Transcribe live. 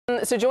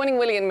So joining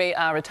Willie and me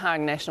are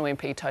retiring National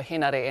MP Tau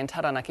Henare and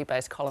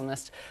Taranaki-based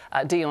columnist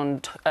Dion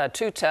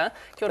Tuuta.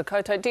 Kia ora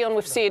koutou. Dion,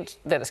 we've said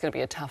that it's going to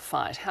be a tough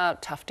fight. How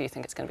tough do you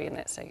think it's going to be in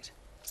that seat?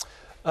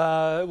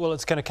 Well,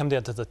 it's going to come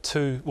down to the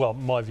two, well,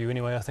 my view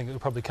anyway, I think it'll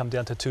probably come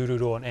down to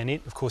Tūroro and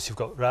Annette. Of course, you've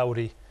got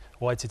Rawiri,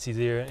 Waititi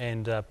there,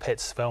 and Pat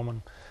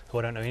Spellman, who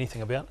I don't know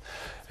anything about,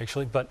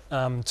 actually. But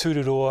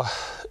Tūroro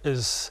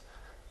is,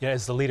 you know,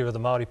 as the leader of the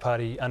Māori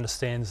Party,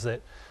 understands that,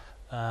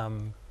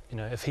 you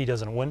know, if he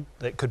doesn't win,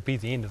 that could be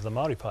the end of the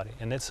Māori Party,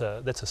 and that's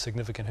a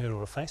significant hurdle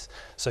to face.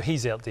 So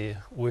he's out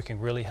there working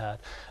really hard.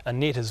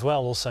 Annette as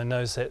well also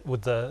knows that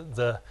with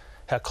the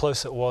how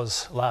close it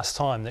was last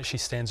time, that she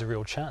stands a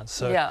real chance.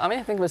 So yeah, I mean,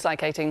 I think it was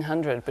like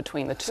 1,800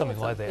 between the two. Something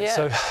like that. Yeah.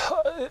 So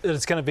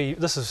it's going to be,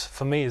 this is,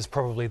 for me, is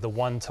probably the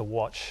one to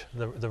watch,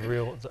 the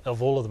real,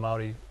 of all of the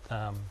Māori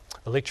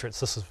electorates,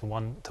 this is the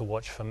one to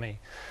watch for me.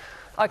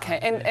 Okay,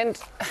 and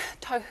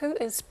Tau, who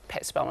is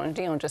Pat Spellman?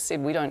 Dion just said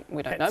we don't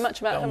know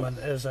much about him. Pat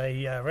Spellman is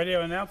a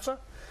radio announcer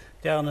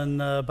down in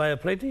Bay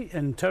of Plenty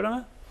in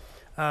Tauranga.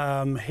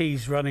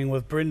 He's running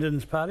with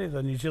Brendan's party,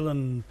 the New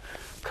Zealand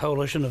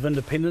Coalition of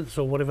Independents,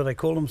 or whatever they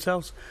call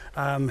themselves.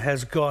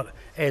 Has got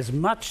as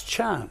much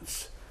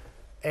chance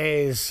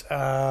as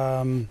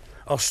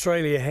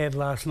Australia had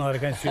last night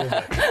against the All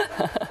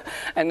Blacks.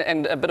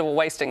 And a bit of a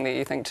wasting there,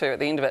 you think, too, at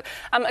the end of it.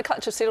 A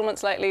clutch of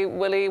settlements lately,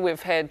 Willie.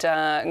 We've had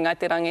Ngāi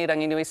Te Rangi,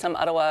 Ranginui, some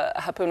Arawa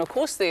hapu, and of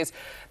course there's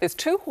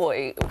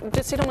Tūhoi.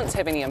 Do settlements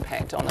have any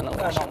impact on an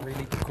election? No, not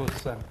really,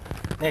 because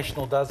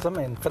National does them,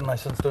 and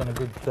Finlayson's doing a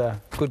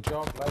good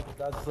job. Labour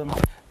does them,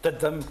 did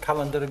them.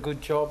 Cullen did a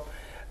good job.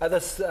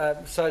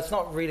 So it's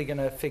not really going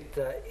to affect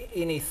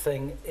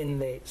anything in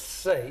that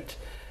seat.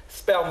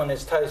 Spellman,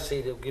 as Toe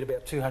said, he'll get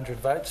about 200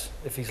 votes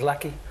if he's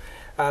lucky.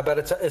 But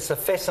it's a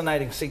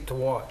fascinating seat to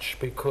watch,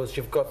 because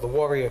you've got the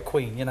warrior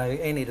queen. You know,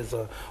 Annette is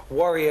a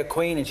warrior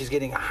queen and she's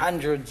getting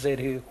hundreds at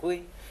her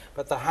hui,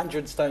 but the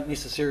hundreds don't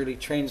necessarily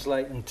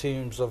translate in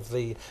terms of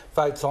the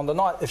votes on the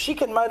night. If she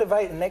can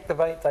motivate and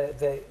activate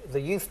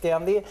the youth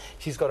down there,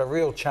 she's got a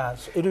real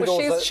chance.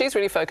 Well, she's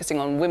really focusing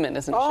on women,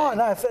 isn't she? Oh,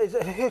 no,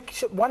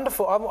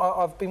 wonderful.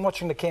 I've been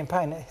watching the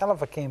campaign, a hell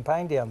of a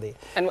campaign down there.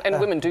 And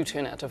women do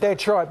turn out to vote.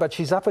 That's right, but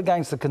she's up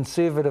against the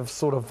conservative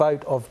sort of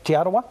vote of Te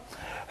Arawa,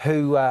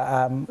 who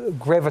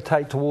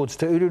gravitate towards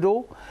Te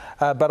Ururo,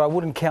 but I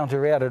wouldn't count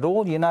her out at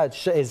all. You know,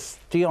 as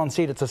Dion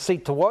said, it's a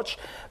seat to watch,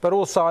 but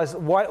also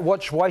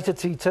watch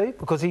Waititi too,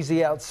 because he's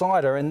the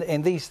outsider,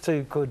 and these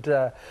two could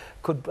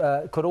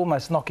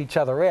almost knock each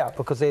other out,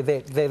 because they're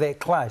that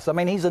close. I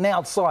mean, he's an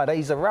outsider,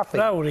 he's a roughie.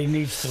 No, he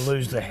needs to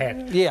lose the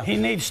hat. Yeah, he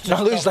needs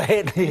to lose the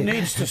hat. He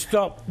needs to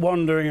stop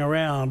wandering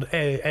around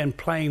and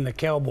playing the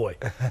cowboy.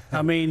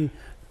 I mean,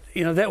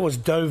 you know, that was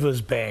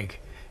Dover's bag.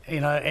 You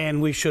know,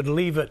 and we should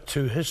leave it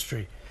to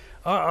history.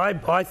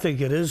 I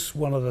think it is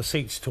one of the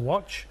seats to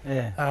watch.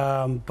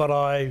 Yeah. But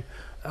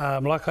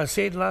like I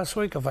said last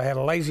week, if I had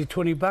a lazy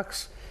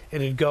 $20,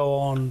 it'd go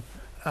on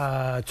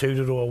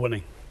Tūroro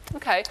winning.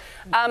 Okay.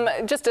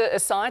 Just a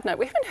side note,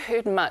 we haven't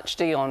heard much,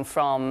 Dion,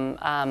 from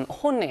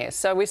Henare.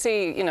 So we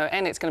see, you know,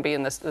 Annette's going to be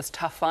in this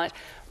tough fight.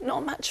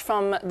 Not much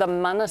from the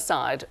mana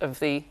side of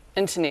the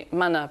internet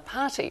mana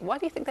party. Why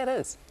do you think that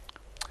is?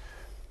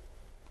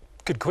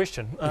 Good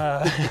question.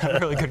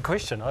 Really good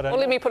question. I don't know.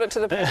 Let me put it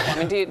to the panel. I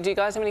mean, do you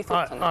guys have any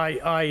thoughts on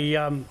that?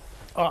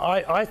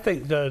 I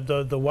think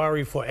the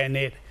worry for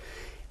Annette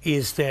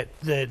is that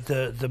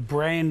the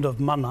brand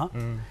of mana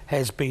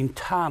has been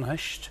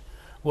tarnished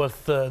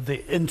with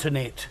the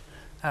internet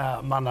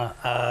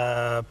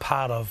mana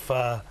part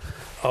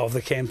of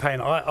the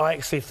campaign. I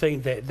actually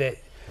think that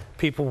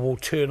people will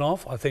turn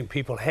off. I think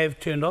people have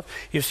turned off.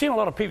 You've seen a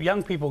lot of people,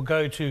 young people,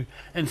 go to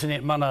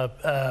internet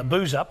mana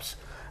booze-ups.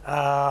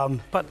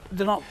 But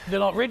they're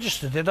not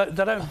registered. They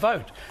don't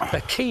vote. The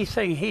key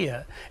thing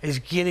here is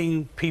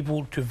getting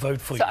people to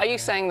vote for you. So are you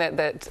saying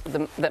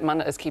that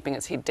mana is keeping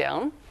its head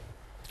down?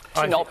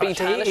 To not be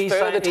tarnished he's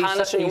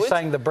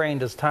saying the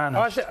brand is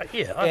tarnished.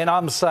 And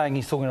I'm saying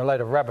he's talking a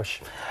load of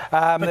rubbish.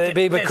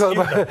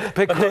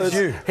 Because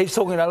he's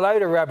talking a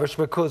load of rubbish,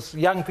 because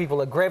young people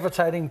are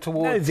gravitating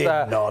towards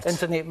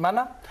internet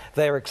mana.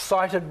 They're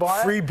excited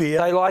by it. Free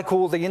beer. They like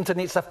all the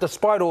internet stuff,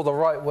 despite all the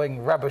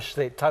right-wing rubbish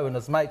that Toe and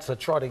his mates are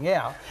trotting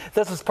out.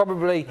 This is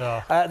probably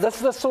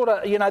this is sort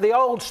of, you know, the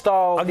old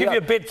style. I'll give you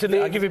a bet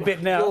I'll give you a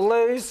bet now. You'll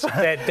lose.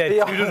 That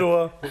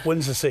Tūroro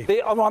wins the seat.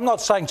 I'm not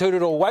saying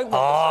Tūroro won't win.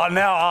 Oh,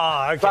 now.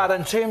 Okay. But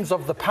in terms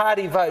of the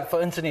party vote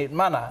for internet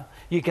mana,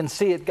 you can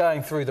see it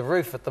going through the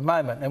roof at the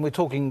moment, and we're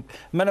talking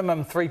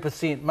minimum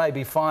 3%,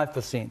 maybe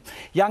 5%.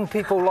 Young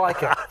people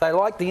like it. They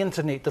like the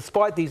internet,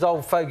 despite these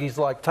old fogies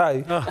like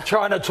Toe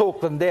trying to talk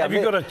them down. Have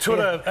you got a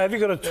Twitter? Yeah. Have you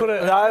got a Twitter?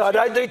 No, I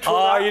don't do Twitter.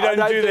 Oh, you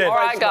don't do that. All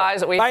right,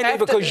 guys, we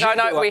have to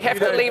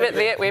leave it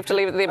there. We have to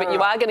leave it there. But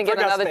you are going to get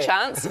another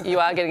chance.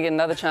 You are going to get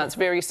another chance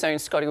very soon.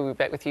 Scotty will be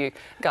back with you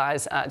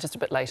guys just a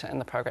bit later in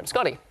the program.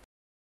 Scotty.